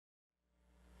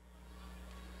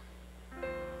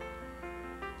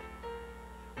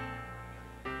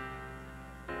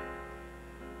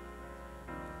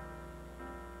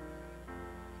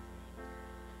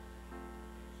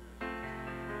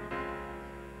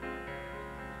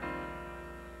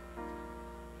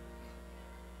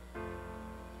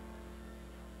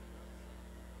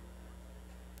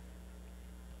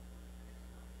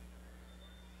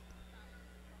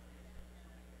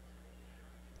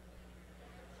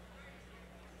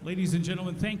Ladies and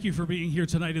gentlemen, thank you for being here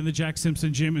tonight in the Jack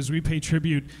Simpson Gym as we pay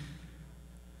tribute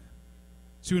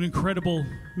to an incredible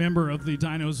member of the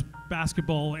Dinos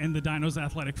basketball and the Dinos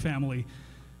athletic family.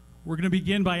 We're going to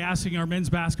begin by asking our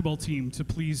men's basketball team to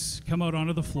please come out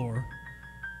onto the floor.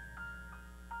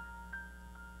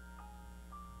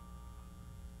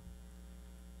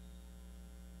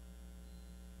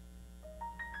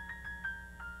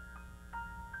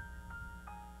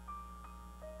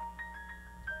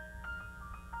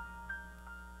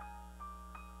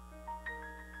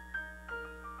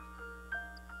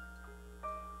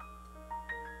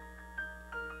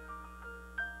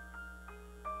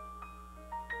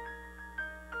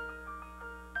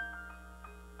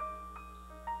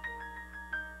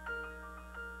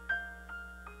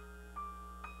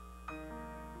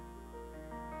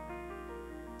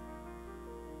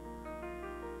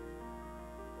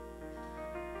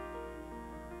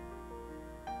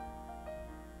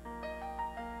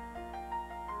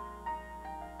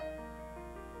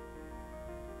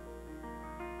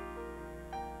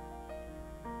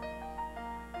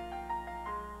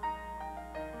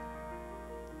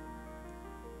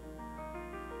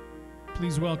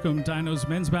 Please welcome Dinos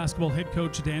men's basketball head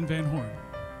coach Dan Van Horn.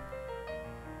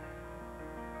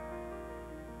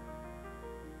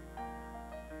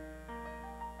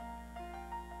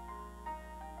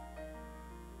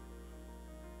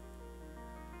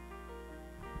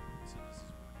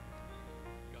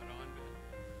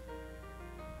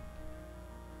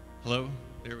 Hello?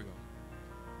 There we go.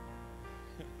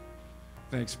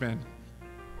 Thanks, Ben.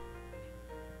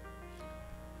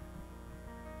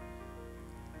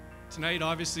 Tonight,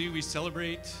 obviously, we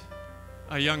celebrate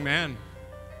a young man.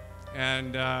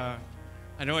 And I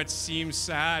know it seems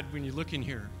sad when you look in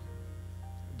here,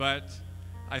 but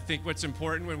I think what's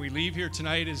important when we leave here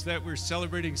tonight is that we're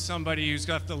celebrating somebody who's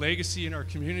got the legacy in our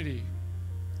community.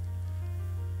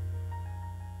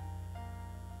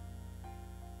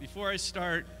 Before I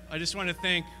start, I just want to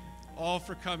thank all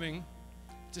for coming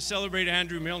to celebrate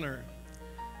Andrew Milner.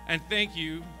 And thank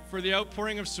you for the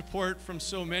outpouring of support from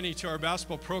so many to our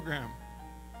basketball program,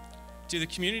 to the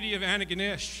community of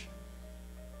Antigonish,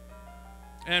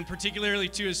 and particularly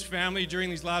to his family during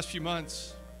these last few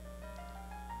months.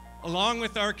 Along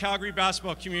with our Calgary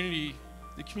basketball community,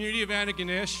 the community of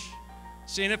Antigonish,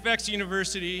 St. FX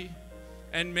University,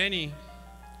 and many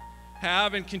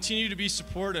have and continue to be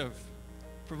supportive,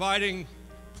 providing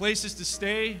places to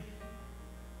stay,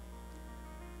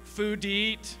 food to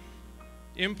eat,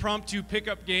 impromptu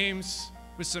pickup games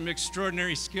with some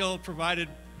extraordinary skill provided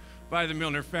by the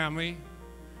Milner family.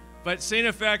 But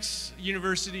St. FX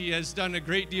University has done a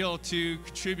great deal to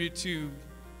contribute to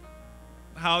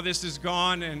how this has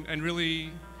gone, and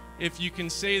really, if you can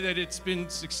say that it's been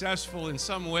successful in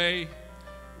some way,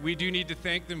 we do need to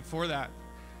thank them for that.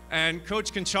 And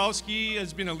Coach Konchalski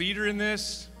has been a leader in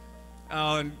this.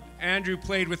 Andrew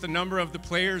played with a number of the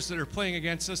players that are playing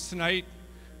against us tonight,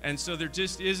 and so there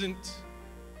just isn't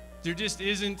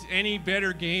any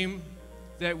better game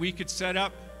that we could set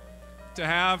up to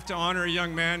have to honor a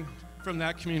young man from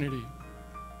that community.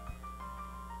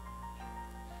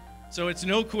 So it's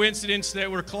no coincidence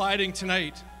that we're colliding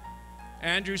tonight.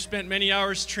 Andrew spent many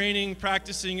hours training,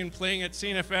 practicing, and playing at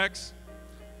St. FX,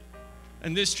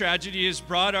 and this tragedy has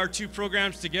brought our two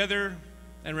programs together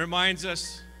and reminds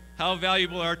us how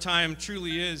valuable our time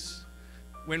truly is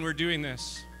when we're doing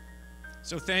this.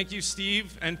 So thank you,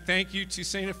 Steve, and thank you to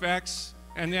St. FX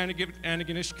and the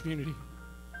Antigonish community.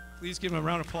 Please give him a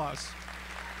round of applause.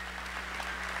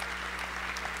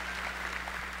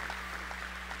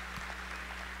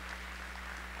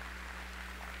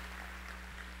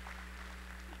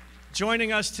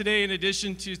 Joining us today, in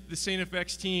addition to the St.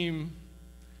 FX team,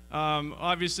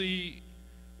 obviously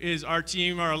is our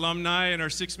team, our alumni, and our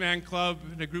six-man club,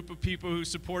 and a group of people who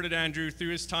supported Andrew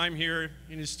through his time here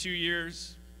in his 2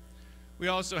 years. We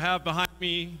also have behind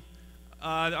me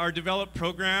our develop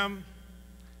program.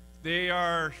 They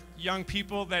are young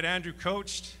people that Andrew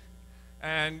coached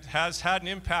and has had an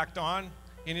impact on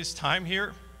in his time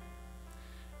here.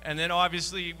 And then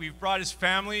obviously we've brought his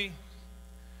family.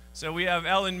 So we have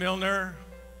Ellen Milner,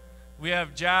 we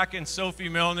have Jack and Sophie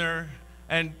Milner,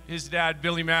 and his dad,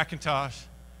 Billy McIntosh.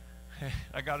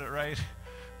 I got it right.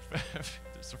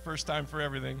 It's the first time for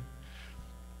everything.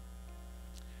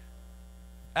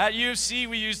 At U of C,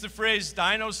 we use the phrase,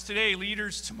 Dinos today,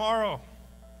 leaders tomorrow.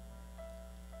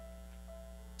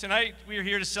 Tonight, we are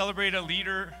here to celebrate a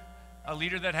leader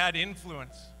that had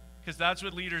influence, because that's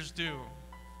what leaders do.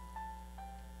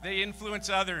 They influence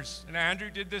others, and Andrew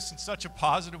did this in such a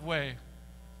positive way.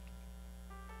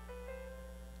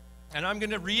 And I'm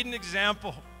going to read an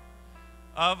example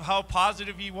of how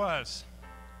positive he was.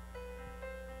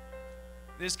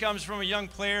 This comes from a young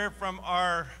player from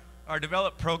our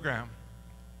develop program.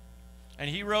 And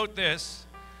he wrote this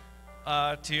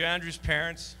to Andrew's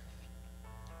parents.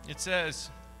 It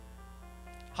says,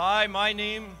 "Hi, my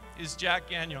name is Jack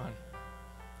Gagnon,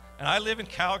 and I live in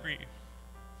Calgary.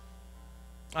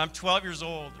 I'm 12 years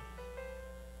old.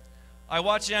 I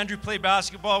watched Andrew play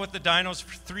basketball with the Dinos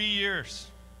for 3 years.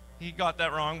 He got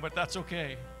that wrong, but that's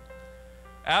okay.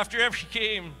 After every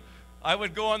game, I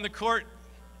would go on the court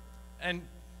and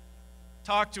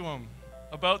talk to him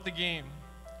about the game.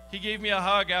 He gave me a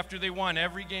hug after they won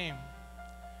every game.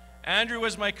 Andrew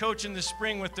was my coach in the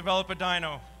spring with Develop a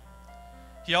Dino.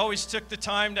 He always took the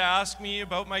time to ask me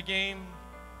about my game.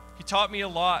 He taught me a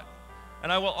lot,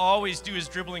 and I will always do his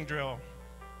dribbling drill.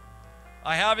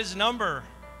 I have his number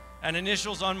and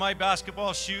initials on my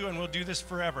basketball shoe and will do this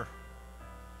forever.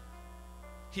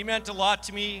 He meant a lot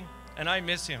to me, and I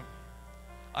miss him.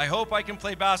 I hope I can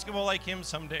play basketball like him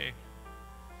someday.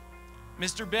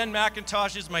 Mr. Ben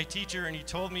McIntosh is my teacher, and he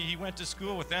told me he went to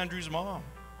school with Andrew's mom.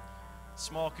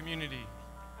 Small community.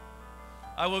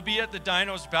 I will be at the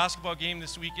Dinos basketball game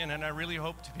this weekend, and I really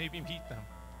hope to maybe meet them."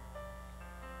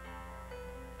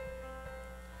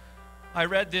 I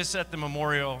read this at the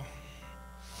memorial.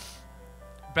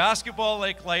 Basketball,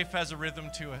 like life, has a rhythm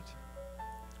to it.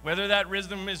 Whether that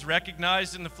rhythm is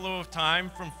recognized in the flow of time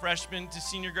from freshman to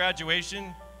senior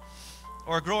graduation,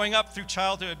 or growing up through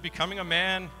childhood, becoming a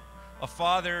man, a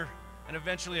father, and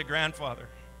eventually a grandfather.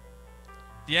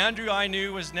 The Andrew I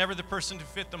knew was never the person to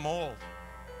fit the mold.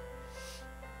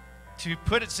 To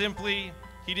put it simply,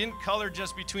 he didn't color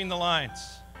just between the lines.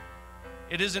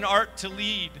 It is an art to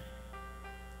lead,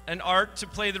 an art to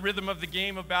play the rhythm of the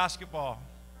game of basketball,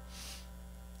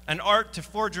 an art to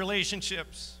forge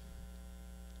relationships,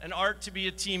 an art to be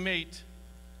a teammate,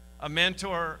 a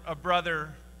mentor, a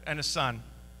brother, and a son.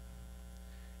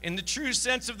 In the true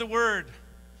sense of the word,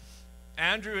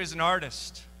 Andrew is an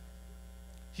artist.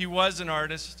 He was an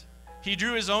artist. He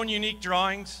drew his own unique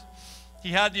drawings.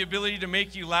 He had the ability to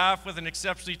make you laugh with an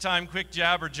exceptionally timed quick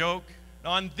jab or joke.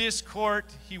 On this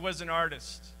court, he was an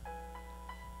artist.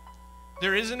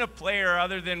 There isn't a player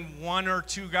other than one or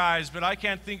two guys, but I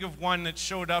can't think of one that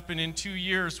showed up and in 2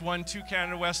 years won 2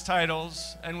 Canada West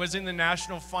titles and was in the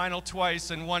national final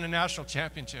twice and won a national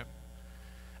championship.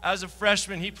 As a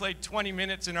freshman, he played 20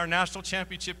 minutes in our national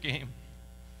championship game.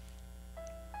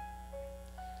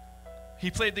 He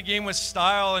played the game with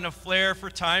style and a flair for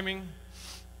timing,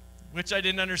 which I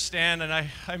didn't understand, and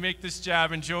I make this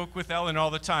jab and joke with Ellen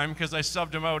all the time because I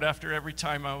subbed him out after every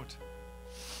timeout.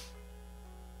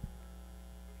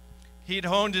 He'd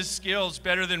honed his skills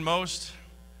better than most,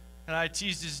 and I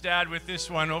teased his dad with this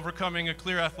one, overcoming a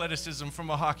clear athleticism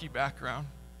from a hockey background.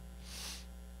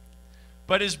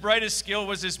 But his brightest skill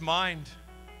was his mind.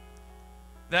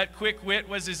 That quick wit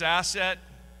was his asset,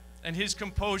 and his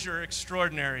composure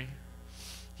extraordinary.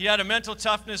 He had a mental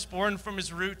toughness born from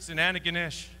his roots in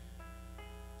Antigonish.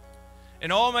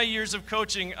 In all my years of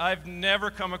coaching, I've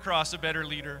never come across a better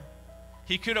leader.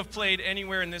 He could have played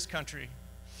anywhere in this country.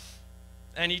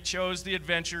 And he chose the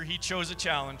adventure, he chose a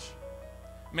challenge.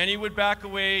 Many would back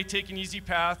away, take an easy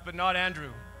path, but not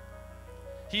Andrew.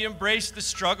 He embraced the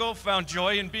struggle, found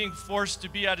joy in being forced to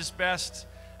be at his best,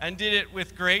 and did it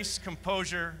with grace,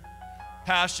 composure,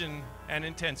 passion, and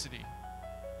intensity.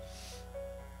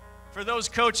 For those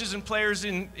coaches and players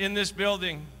in this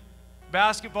building,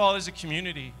 basketball is a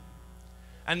community.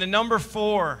 And the number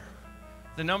four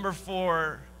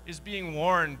is being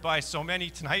worn by so many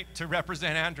tonight to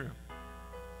represent Andrew.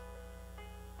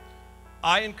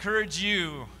 I encourage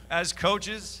you as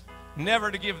coaches never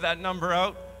to give that number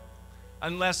out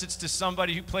unless it's to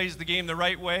somebody who plays the game the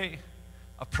right way,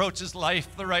 approaches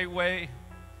life the right way,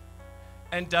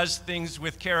 and does things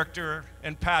with character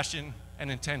and passion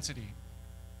and intensity.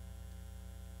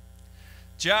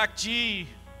 Jack G.,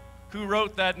 who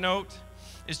wrote that note,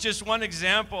 is just one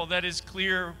example that is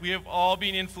clear we have all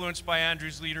been influenced by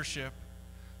Andrew's leadership.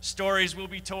 Stories will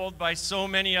be told by so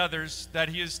many others that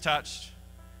he has touched.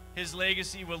 His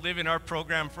legacy will live in our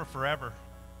program for forever.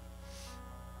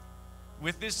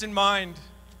 With this in mind,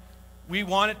 we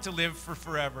want it to live for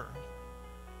forever.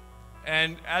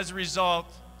 And as a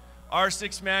result, our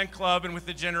six-man club and with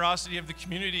the generosity of the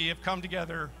community have come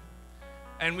together,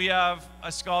 and we have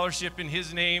a scholarship in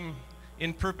his name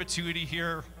in perpetuity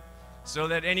here so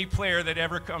that any player that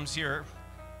ever comes here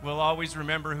will always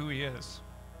remember who he is.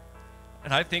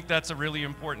 And I think that's a really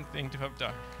important thing to have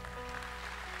done.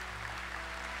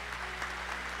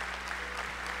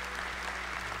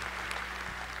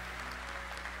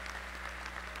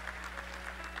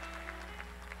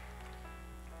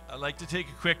 I'd like to take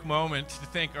a quick moment to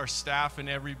thank our staff and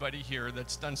everybody here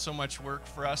that's done so much work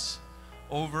for us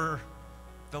over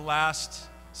the last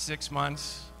 6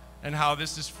 months and how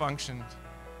this has functioned.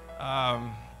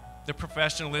 The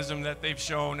professionalism that they've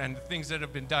shown and the things that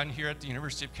have been done here at the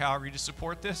University of Calgary to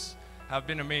support this have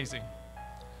been amazing.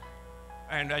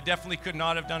 And I definitely could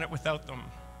not have done it without them.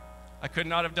 I could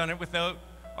not have done it without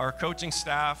our coaching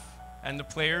staff and the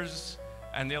players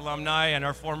and the alumni and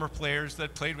our former players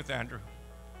that played with Andrew.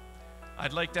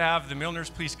 I'd like to have the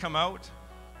Milners please come out.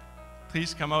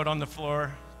 Please come out on the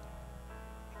floor.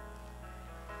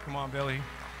 Come on, Billy.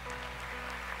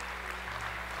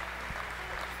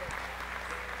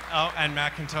 Oh, and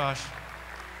McIntosh.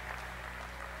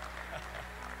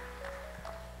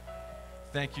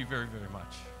 Thank you very, very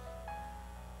much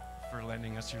for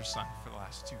lending us your son for the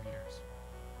last 2 years.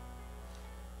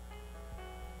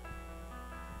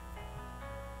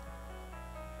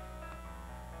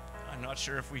 I'm not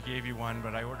sure if we gave you one,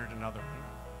 but I ordered another one.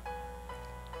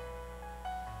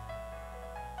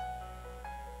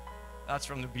 That's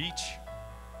from the beach,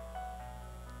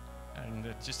 and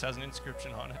it just has an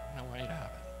inscription on it, and I want you to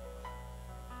have it.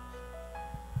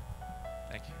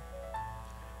 Thank you.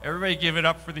 Everybody give it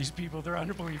up for these people. They're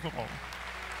unbelievable.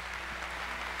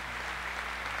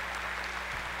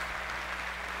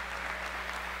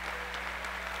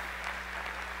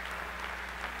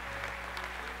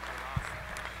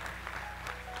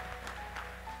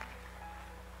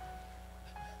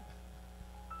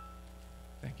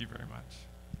 Thank you very much.